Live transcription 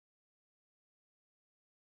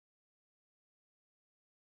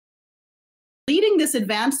this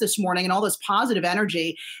advance this morning and all this positive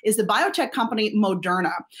energy is the biotech company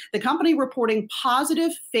Moderna. The company reporting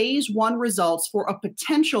positive phase 1 results for a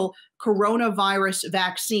potential coronavirus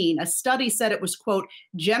vaccine. A study said it was, quote,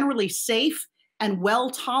 generally safe and well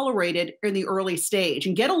tolerated in the early stage.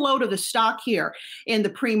 And get a load of the stock here in the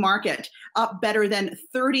pre-market, up better than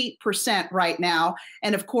 30% right now.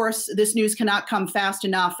 And of course, this news cannot come fast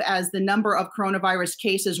enough as the number of coronavirus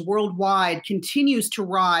cases worldwide continues to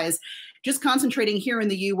rise. Just concentrating here in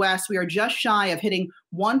the US, we are just shy of hitting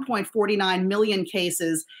 1.49 million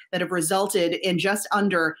cases that have resulted in just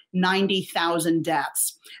under 90,000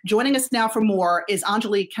 deaths. Joining us now for more is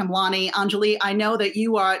Anjalee Khemlani. Anjalee, I know that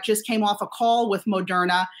you just came off a call with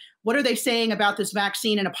Moderna. What are they saying about this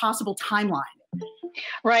vaccine and a possible timeline?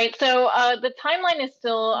 Right. So the timeline is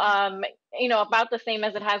still, about the same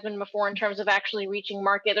as it has been before in terms of actually reaching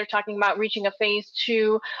market. They're talking about reaching a phase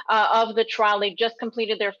 2 of the trial. They just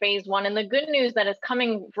completed their phase 1. And the good news that is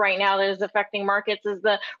coming right now that is affecting markets is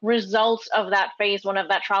the results of that phase 1 of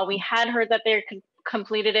that trial. We had heard that they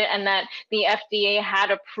completed it and that the FDA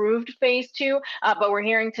had approved phase 2, but we're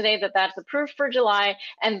hearing today that that's approved for July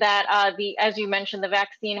and that as you mentioned, the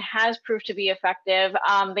vaccine has proved to be effective.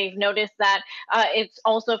 They've noticed that it's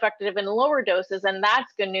also effective in lower doses, and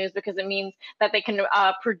that's good news because it means that they can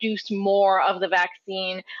produce more of the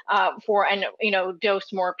vaccine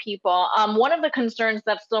dose more people. One of the concerns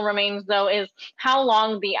that still remains, though, is how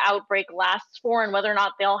long the outbreak lasts for and whether or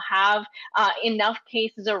not they'll have enough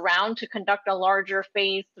cases around to conduct a larger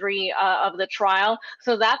phase 3 of the trial.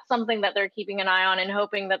 So that's something that they're keeping an eye on and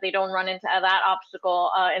hoping that they don't run into that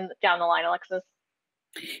obstacle down the line, Alexis.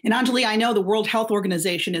 And Anjalee, I know the World Health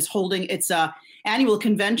Organization is holding its annual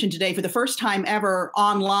convention today for the first time ever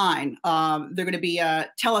online. They're going to be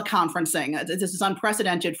teleconferencing. This is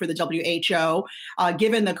unprecedented for the WHO,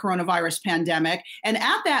 given the coronavirus pandemic. And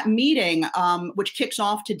at that meeting, which kicks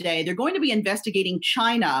off today, they're going to be investigating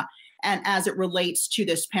China and as it relates to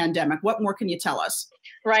this pandemic. What more can you tell us?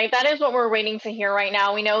 Right, that is what we're waiting to hear right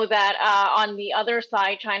now. We know that on the other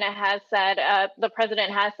side, China has said, the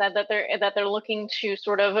president has said that they're looking to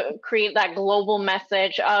sort of create that global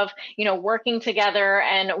message of working together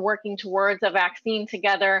and working towards a vaccine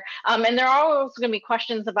together. And there are also going to be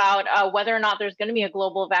questions about whether or not there's going to be a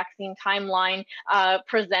global vaccine timeline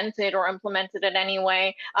presented or implemented in any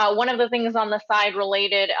way. One of the things on the side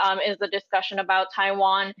related is the discussion about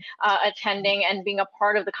Taiwan attending and being a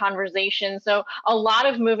part of the conversation. So a lot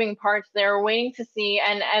of moving parts there. We're waiting to see,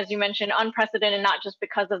 and as you mentioned, unprecedented, not just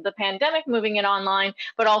because of the pandemic moving it online,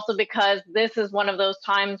 but also because this is one of those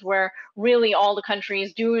times where really all the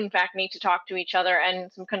countries do in fact need to talk to each other,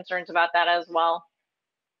 and some concerns about that as well.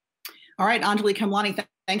 All right, Anjalee Khemlani,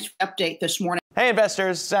 thanks for the update this morning. Hey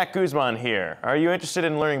investors, Zach Guzman here. Are you interested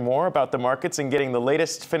in learning more about the markets and getting the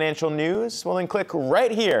latest financial news? Well, then click right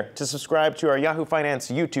here to subscribe to our Yahoo Finance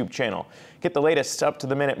YouTube channel. Get the latest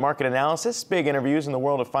up-to-the-minute market analysis, big interviews in the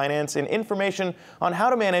world of finance, and information on how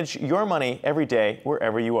to manage your money every day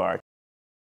wherever you are.